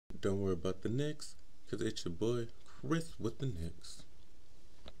Don't worry about the next, cause it's your boy Chris with the next.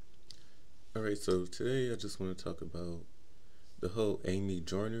 Alright, so today I just want to talk about the whole Amy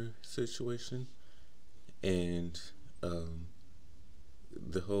Joyner situation and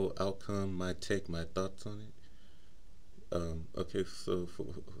the whole outcome, my take, my thoughts on it. Okay, so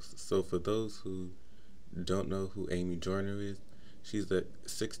for those who don't know who Amy Joyner is, she's that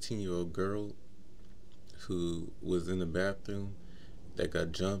 16-year-old girl who was in the bathroom that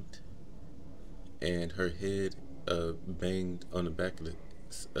got jumped and her head banged on the back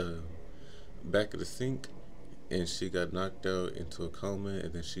of the sink, and she got knocked out into a coma,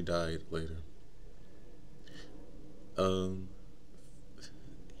 and then she died later. Um,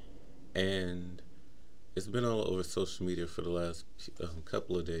 and it's been all over social media for the last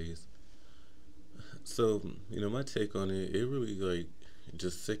couple of days. So my take on it, it really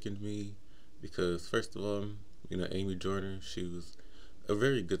just sickened me because first of all, Amy Joyner, she was a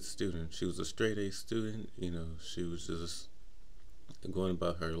very good student. She was a straight A student. She was just going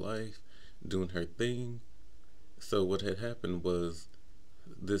about her life, doing her thing. So what had happened was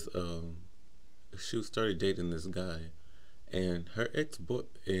this she started dating this guy, and her ex boy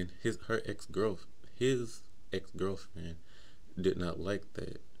and his ex girlfriend did not like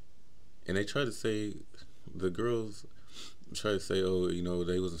that, and they tried to say, the girls try to say, oh,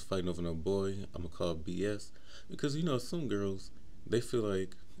 they wasn't fighting over no boy. I'm gonna call BS because some girls, they feel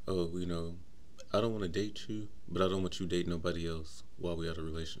like, oh, I don't want to date you, but I don't want you to date nobody else while we had a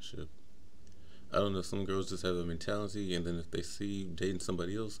relationship. I don't know, some girls just have a mentality, and then if they see you dating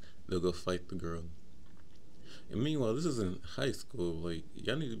somebody else, they'll go fight the girl. And meanwhile, this is in high school. Like,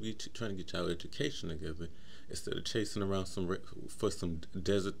 y'all need to be trying to get y'all education together instead of chasing around for some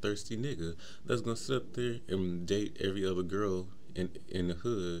desert thirsty nigga that's gonna sit up there and date every other girl in the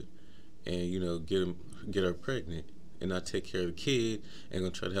hood, and get her pregnant and not take care of the kid and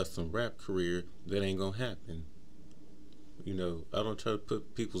gonna try to have some rap career that ain't gonna happen. I don't try to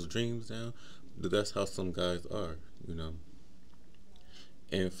put people's dreams down, but that's how some guys are.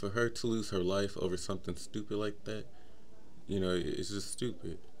 And for her to lose her life over something stupid like that, it's just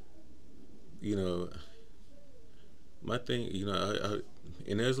stupid. You know, my thing,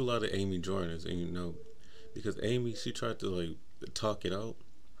 and there's a lot of Amy Joyners, and because Amy, she tried to talk it out.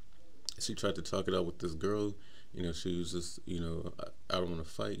 She tried to talk it out with this girl. She was just, I don't want to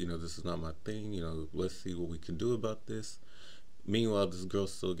fight. This is not my thing. Let's see what we can do about this. Meanwhile, this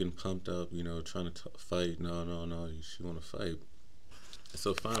girl's still getting pumped up. Trying to fight. No. She want to fight.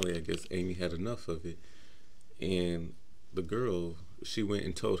 So finally, I guess Amy had enough of it, and the girl, she went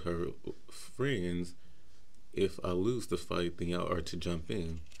and told her friends, if I lose the fight, then y'all are to jump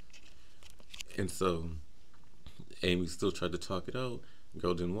in. And so Amy still tried to talk it out.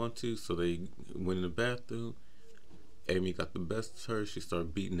 Girl didn't want to, so they went in the bathroom. Amy got the best of her. She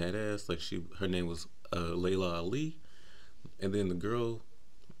started beating that ass like her name was Layla Ali. And then the girl,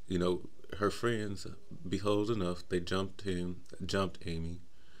 her friends, behold enough, they jumped Amy.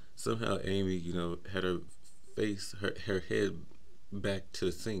 Somehow Amy, had her face, her head back to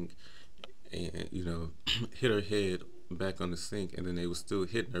the sink, and hit her head back on the sink, and then they were still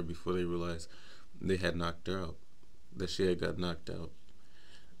hitting her before they realized they had knocked her out, that she had got knocked out.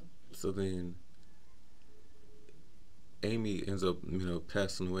 So then Amy ends up,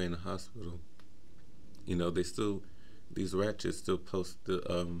 passing away in the hospital. These ratchets still post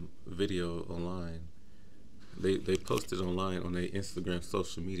the video online. They posted online on their Instagram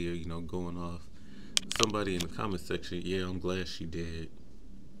social media, going off. Somebody in the comment section, yeah, I'm glad she did.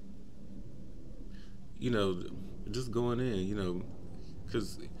 Just going in,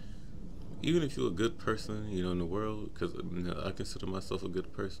 because even if you're a good person, in the world, because I consider myself a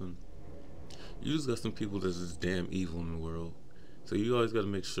good person, you just got some people that's just damn evil in the world. So you always got to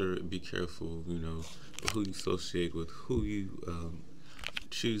make sure, be careful, who you associate with, who you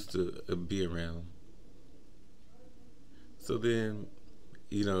choose to be around. So then,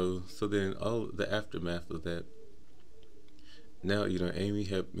 all the aftermath of that. Now, Amy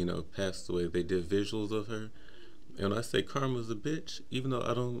had, passed away. They did visuals of her. And when I say karma's a bitch, even though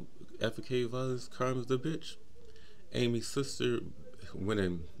I don't advocate violence, karma's a bitch. Amy's sister went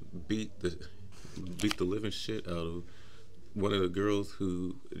and beat the living shit out of one of the girls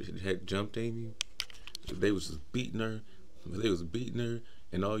who had jumped Amy. They was just beating her. They was beating her,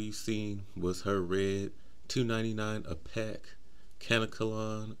 and all you seen was her red $2.99 a pack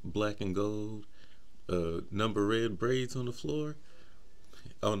Canacolon black and gold number red braids on the floor,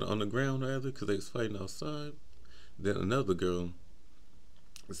 on the ground rather, because they was fighting outside. Then another girl,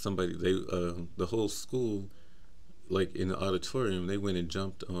 the whole school, like in the auditorium, they went and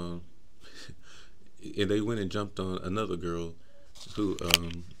jumped on, and they went and jumped on another girl who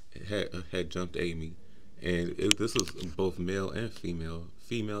had jumped Amy, and this was both male and female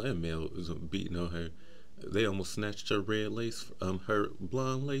and male was beating on her. They almost snatched her blonde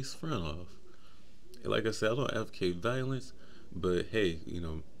lace front off. And like I said, I don't advocate violence, but hey,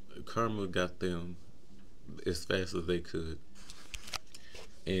 karma got them as fast as they could,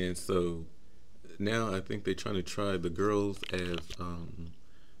 and so now I think they're trying to try the girls as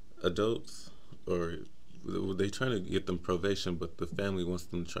adults, or they're trying to get them probation, but the family wants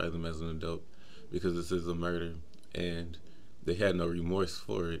them to try them as an adult because this is a murder, and they had no remorse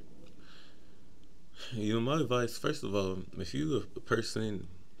for it. My advice, first of all, if you a person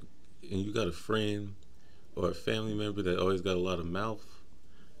and you got a friend or a family member that always got a lot of mouth,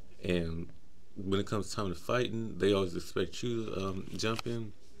 and when it comes time to fighting, they always expect you to jump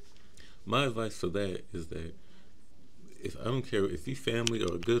in. My advice for that is that if I don't care if you family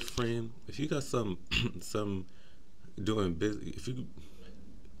or a good friend, if you got some doing business, if you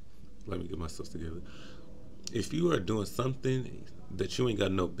let me get myself together, if you are doing something that you ain't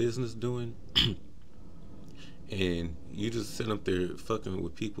got no business doing, and you just sit up there fucking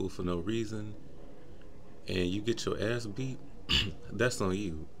with people for no reason, and you get your ass beat, that's on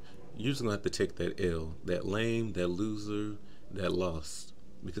you. You're just gonna have to take that L, that lame, that loser, that lost.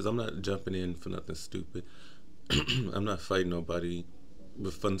 Because I'm not jumping in for nothing stupid. I'm not fighting nobody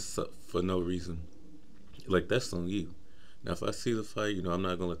for no reason. Like, that's on you. Now, if I see the fight, I'm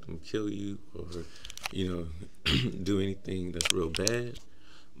not gonna let them kill you or, do anything that's real bad.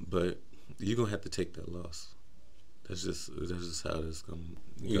 But you're gonna have to take that loss. That's just how it's gonna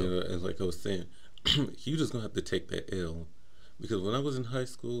go. And like I was saying, you just gonna have to take that L. Because when I was in high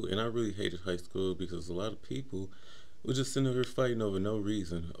school, and I really hated high school because a lot of people were just sitting over fighting over no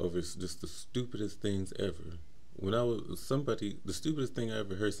reason, over just the stupidest things ever. The stupidest thing I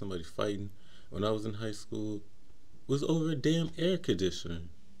ever heard somebody fighting when I was in high school was over a damn air conditioner.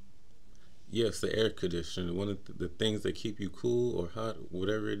 Yes, the air conditioner, one of the things that keep you cool or hot,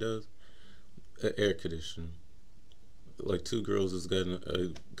 whatever it does, an air conditioner. Like two girls is getting,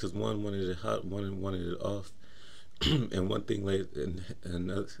 because one wanted it hot, one wanted it off, and one thing led and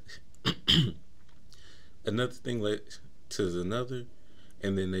another, another thing led to another,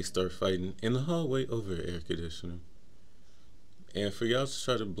 and then they start fighting in the hallway over an air conditioner. And for y'all to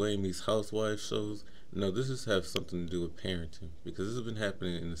try to blame these housewife shows, no, this just has something to do with parenting, because this has been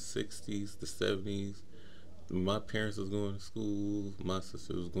happening in the 60s, the 70s. My parents was going to school, my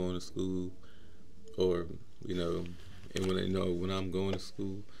sister was going to school, or, and when I'm going to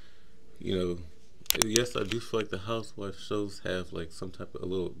school, you know, yes, I do feel like the housewife shows have like some type of a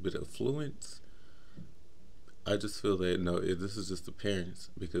little bit of influence. I just feel that no, this is just the parents,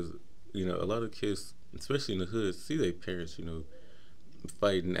 because a lot of kids, especially in the hood, see their parents,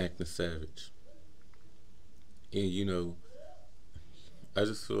 fighting, acting savage, and I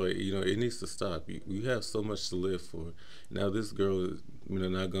just feel like it needs to stop. You have so much to live for. Now this girl is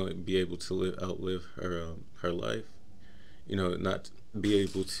not going to be able to outlive her life. Not be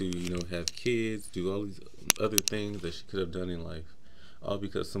able to have kids, do all these other things that she could have done in life, all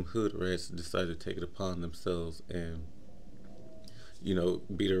because some hood rats decided to take it upon themselves and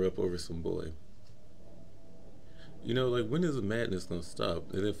beat her up over some boy. Like, when is the madness gonna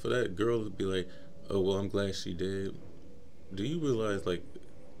stop? And then for that girl to be like, oh well, I'm glad she did. Do you realize, like,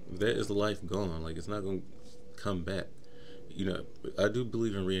 that is life gone? Like, it's not gonna come back. you know I do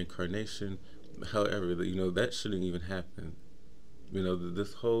believe in reincarnation. However, that shouldn't even happen.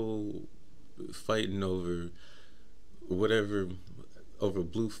 This whole fighting over whatever, over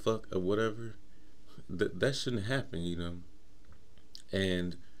blue fuck or whatever, that shouldn't happen.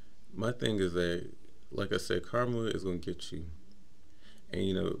 And my thing is that, like I said, karma is gonna get you.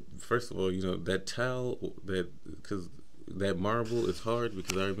 And first of all, that towel, because that marble is hard,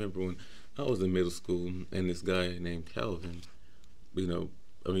 because I remember when I was in middle school and this guy named Calvin,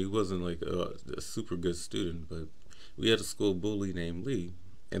 I mean, he wasn't like a super good student, but we had a school bully named Lee,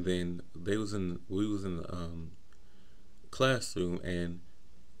 and then we was in the classroom, and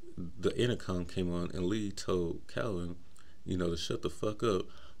the intercom came on, and Lee told Calvin, to shut the fuck up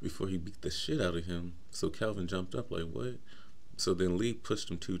before he beat the shit out of him. So Calvin jumped up like, what? So then Lee pushed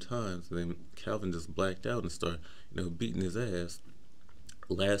him 2 times, and then Calvin just blacked out and started, beating his ass.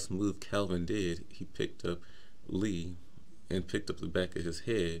 Last move Calvin did, he picked up Lee and picked up the back of his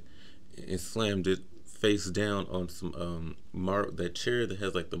head and slammed it face down on some that chair that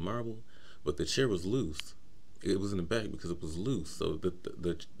has like the marble, but the chair was loose. It was in the back because it was loose. So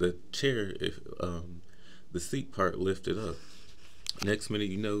the chair, if the seat part lifted up. Next minute,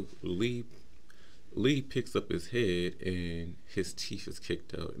 Lee picks up his head and his teeth is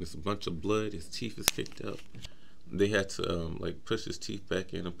kicked out, and it's a bunch of blood. His teeth is kicked out. they had to like push his teeth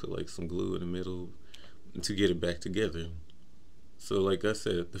back in and put like some glue in the middle to get it back together. So, like I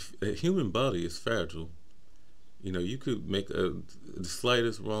said, the human body is fragile. You know, you could make the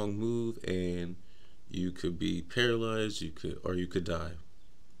slightest wrong move and you could be paralyzed. You could die,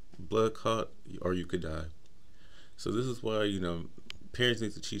 blood clot, or you could die. So this is why parents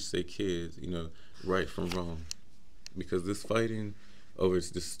need to teach their kids right from wrong, because this fighting over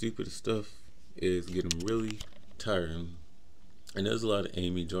this stupid stuff is getting really tiring. And there's a lot of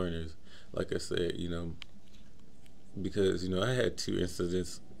Amy Joyners, like I said, because I had two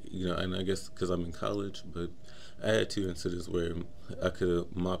incidents, and I guess because I'm in college, but I had two incidents where I could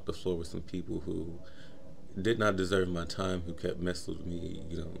have mopped the floor with some people who did not deserve my time, who kept messing with me,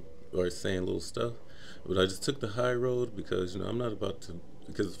 or saying little stuff. But I just took the high road because I'm not about to.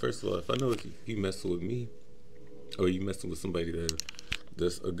 Because first of all, if I know if you messing with me or you messing with somebody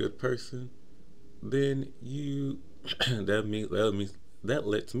that's a good person, then you that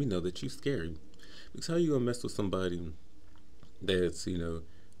lets me know that you scary. Because how you gonna mess with somebody that's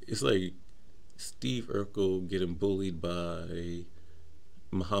it's like Steve Urkel getting bullied by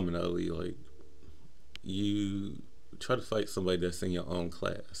Muhammad Ali. Like, you try to fight somebody that's in your own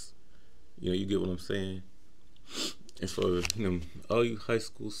class. You get what I'm saying? And for all you high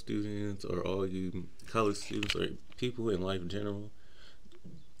school students or all you college students or people in life in general,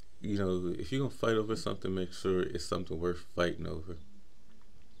 if you're gonna fight over something, make sure it's something worth fighting over.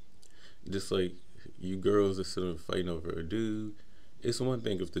 Just like you girls are sitting fighting over a dude, it's one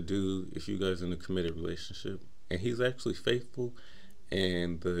thing if if you guys are in a committed relationship and he's actually faithful,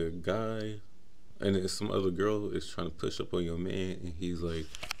 and the guy and then some other girl is trying to push up on your man, and he's like,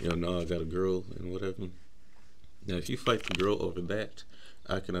 no, I got a girl and whatever. Now, if you fight the girl over that,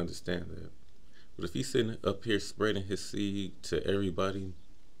 I can understand that. But if he's sitting up here spreading his seed to everybody,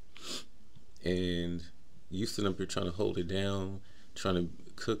 and you sitting up here trying to hold it down, trying to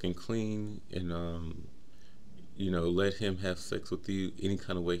cook and clean, and let him have sex with you any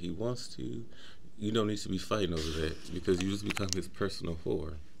kind of way he wants to, you don't need to be fighting over that, because you just become his personal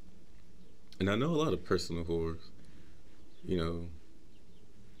whore. And I know a lot of personal whores. You know,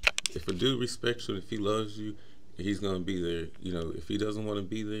 if a dude respects you, if he loves you, he's gonna be there. If he doesn't want to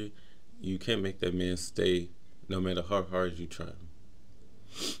be there, you can't make that man stay, no matter how hard you try.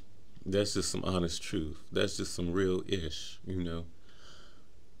 That's just some honest truth. That's just some real ish.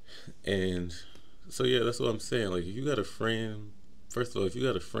 And so yeah, that's what I'm saying. Like, if you got a friend, first of all, if you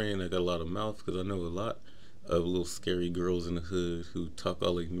got a friend that got a lot of mouth, because I know a lot of little scary girls in the hood who talk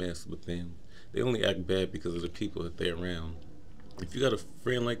all they mess, but then they only act bad because of the people that they're around. If you got a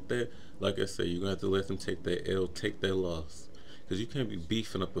friend like that, like I said, you're gonna have to let them take that L, take that loss, because you can't be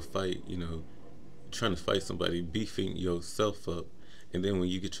beefing up a fight. Trying to fight somebody, beefing yourself up, and then when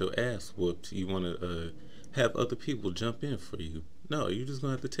you get your ass whooped, you want to have other people jump in for you. No, you're just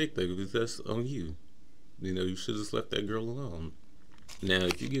gonna have to take that, because that's on you. You should just left that girl alone. Now,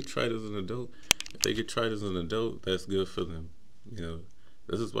 if you get tried as an adult, if they get tried as an adult, that's good for them. You know,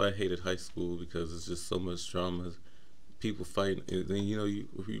 this is why I hated high school, because it's just so much drama, people fighting, and then you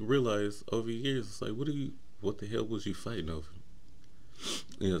realize over years, it's like, what the hell was you fighting over?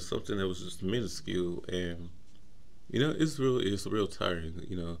 Something that was just minuscule, and it's real tiring.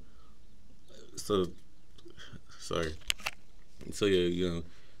 So sorry. So yeah,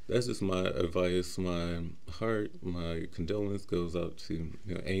 that's just my advice. My condolence goes out to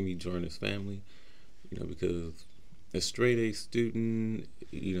Amy Joyner's family. Because a straight A student,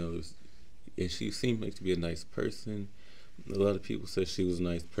 and she seemed like to be a nice person. A lot of people said she was a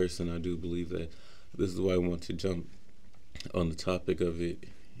nice person. I do believe that. This is why I want to jump on the topic of it.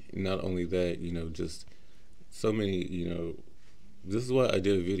 Not only that, just so many, this is why I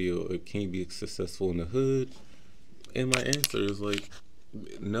did a video, can you be successful in the hood? And my answer is like,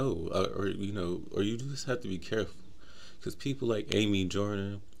 no, or you just have to be careful. Because people like Amy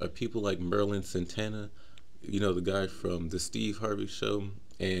Joyner, or people like Merlin Santana, the guy from the Steve Harvey Show,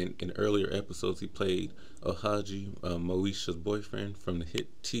 and in earlier episodes he played Ohaji, Moesha's boyfriend from the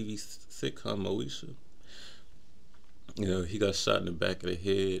hit TV sitcom Moesha. He got shot in the back of the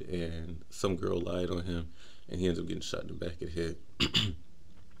head, and some girl lied on him, and he ended up getting shot in the back of the head.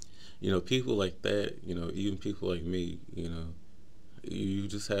 People like that, even people like me, you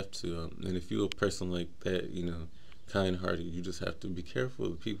just have to, and if you're a person like that, kind-hearted, you just have to be careful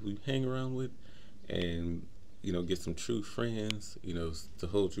of the people you hang around with, and, get some true friends, to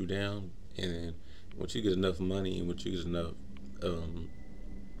hold you down. And once you get enough money, and once you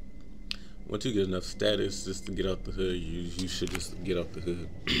get enough status just to get out the hood, you should just get out the hood.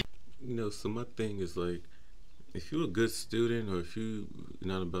 So my thing is, like, if you're a good student, or if you're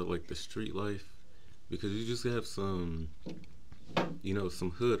not about like the street life, because you just have some,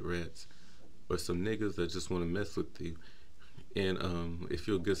 some hood rats or some niggas that just want to mess with you. And if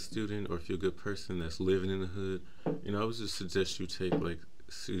you're a good student or if you're a good person that's living in the hood, I would just suggest you take like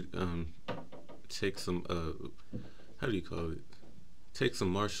take some how do you call it? Take some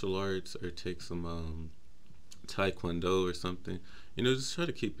martial arts or take some taekwondo or something. Just try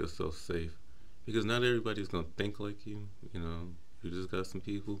to keep yourself safe because not everybody's gonna think like you. You just got some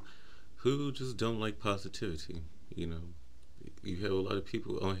people who just don't like positivity. You know, you have a lot of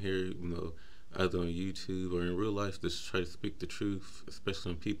people on here, either on YouTube or in real life, just try to speak the truth,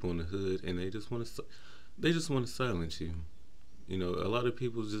 especially on people in the hood, and they just want to silence you. A lot of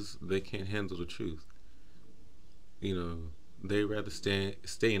people just they can't handle the truth. You know, they rather stay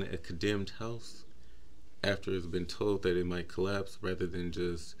in a condemned house after it's been told that it might collapse, rather than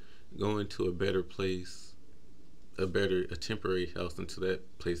just going to a better place, a temporary house until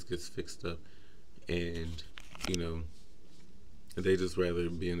that place gets fixed up, and you know they just rather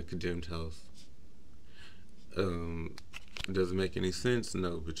be in a condemned house. Um, does it make any sense?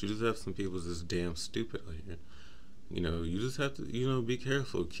 No, but you just have some people just damn stupid out here. You just have to, be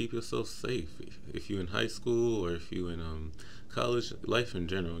careful. Keep yourself safe. If you're in high school or if you're in college, life in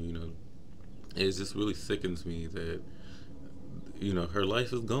general, it just really sickens me that, her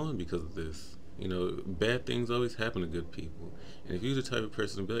life is gone because of this. Bad things always happen to good people. And if you're the type of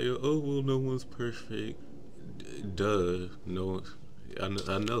person to be like, oh, well, no one's perfect, duh, no one,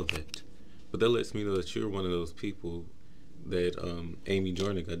 I know that. But that lets me know that you're one of those people that Amy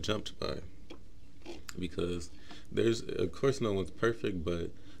Joyner got jumped by. Because there's, of course, no one's perfect,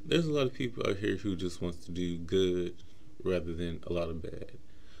 but there's a lot of people out here who just wants to do good rather than a lot of bad.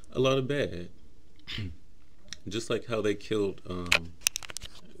 A lot of bad. Just like how they killed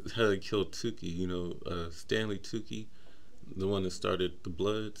Tukey, Stanley Tukey, the one that started the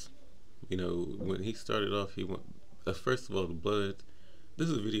Bloods. When he started off, he went, first of all, the Bloods. This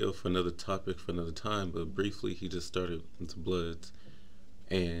is a video for another topic for another time, but briefly, he just started the Bloods,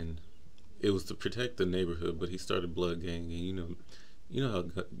 and it was to protect the neighborhood, but he started Blood Gang, and you know how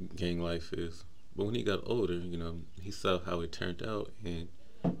gang life is. But when he got older, he saw how it turned out, and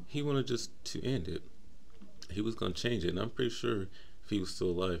he wanted just to end it. He was going to change it, and I'm pretty sure if he was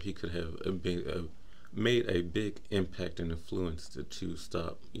still alive, he could have made a big impact and influence to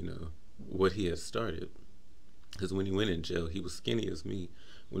stop, what he had started. Because when he went in jail, he was skinny as me.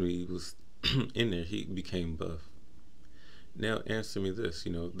 When he was in there, he became buff. Now answer me this,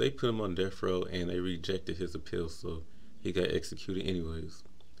 they put him on death row and they rejected his appeal, so he got executed anyways.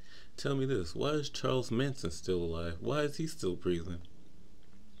 Tell me this, why is Charles Manson still alive? Why is he still breathing?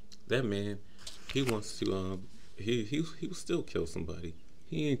 That man, he wants to he will still kill somebody.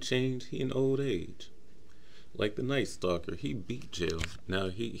 He ain't changed, he in old age. Like the Night Stalker, he beat jail. Now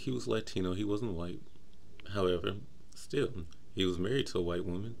he was Latino, he wasn't white. However, still, he was married to a white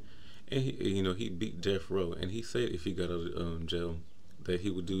woman. And he beat death row, and he said if he got out of jail that he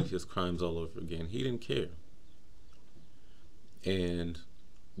would do his crimes all over again. He didn't care. And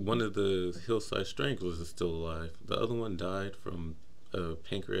one of the Hillside Stranglers is still alive. The other one died from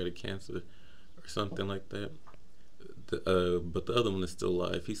pancreatic cancer or something like that. But the other one is still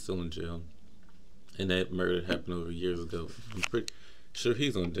alive. He's still in jail, and that murder happened over years ago. I'm pretty sure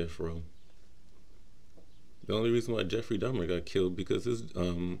he's on death row. The only reason why Jeffrey Dahmer got killed because his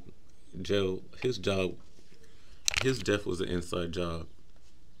his death was an inside job.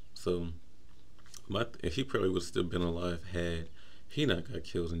 So if he probably would have still been alive had he not got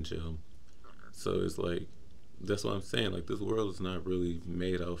killed in jail. So it's like, that's what I'm saying. Like, this world is not really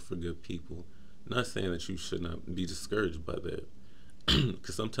made out for good people. Not saying that you should not be discouraged by that,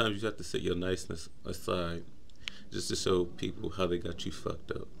 because sometimes you have to set your niceness aside just to show people how they got you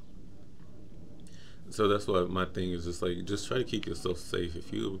fucked up. So that's why my thing is just like, just try to keep yourself safe.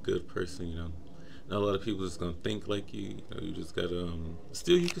 If you're a good person, not a lot of people is gonna think like you. You just gotta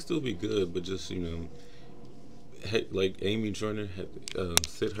still, you can still be good, but just like Amy Joyner had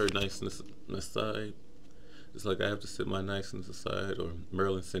set her niceness aside. It's like I have to set my niceness aside, or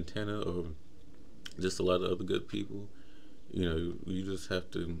Marilyn Santana, or just a lot of other good people. You just have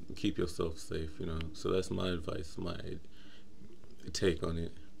to keep yourself safe. So that's my advice, my take on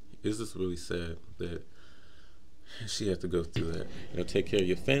it. It's just really sad that she had to go through that. Take care of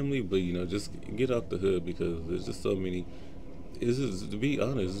your family, but just get out the hood, because there's just so many. It's just, to be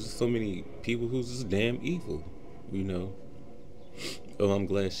honest, there's just so many people who's just damn evil. Oh, I'm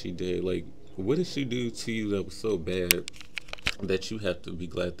glad she did. Like, what did she do to you that was so bad that you have to be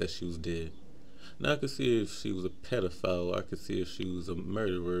glad that she was dead? Now I could see if she was a pedophile, or I could see if she was a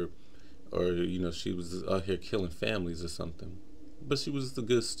murderer, or she was out here killing families or something. But she was just a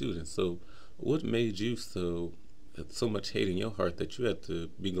good student. So What made you so much hate in your heart that you had to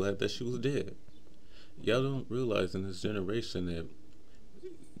be glad that she was dead? Y'all don't realize in this generation that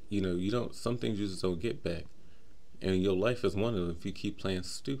you don't. Some things you just don't get back, and your life is one of them. If you keep playing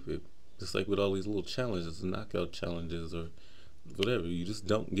stupid, just like with all these little challenges, knockout challenges, or whatever, you just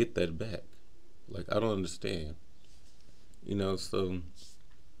don't get that back. Like I don't understand. So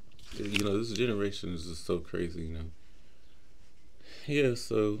this generation is just so crazy. Yeah.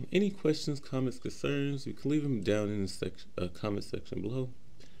 So any questions, comments, concerns, you can leave them down in the comment section below.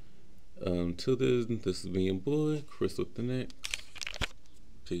 Till then, this is me and boy Chris with the next.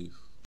 Peace.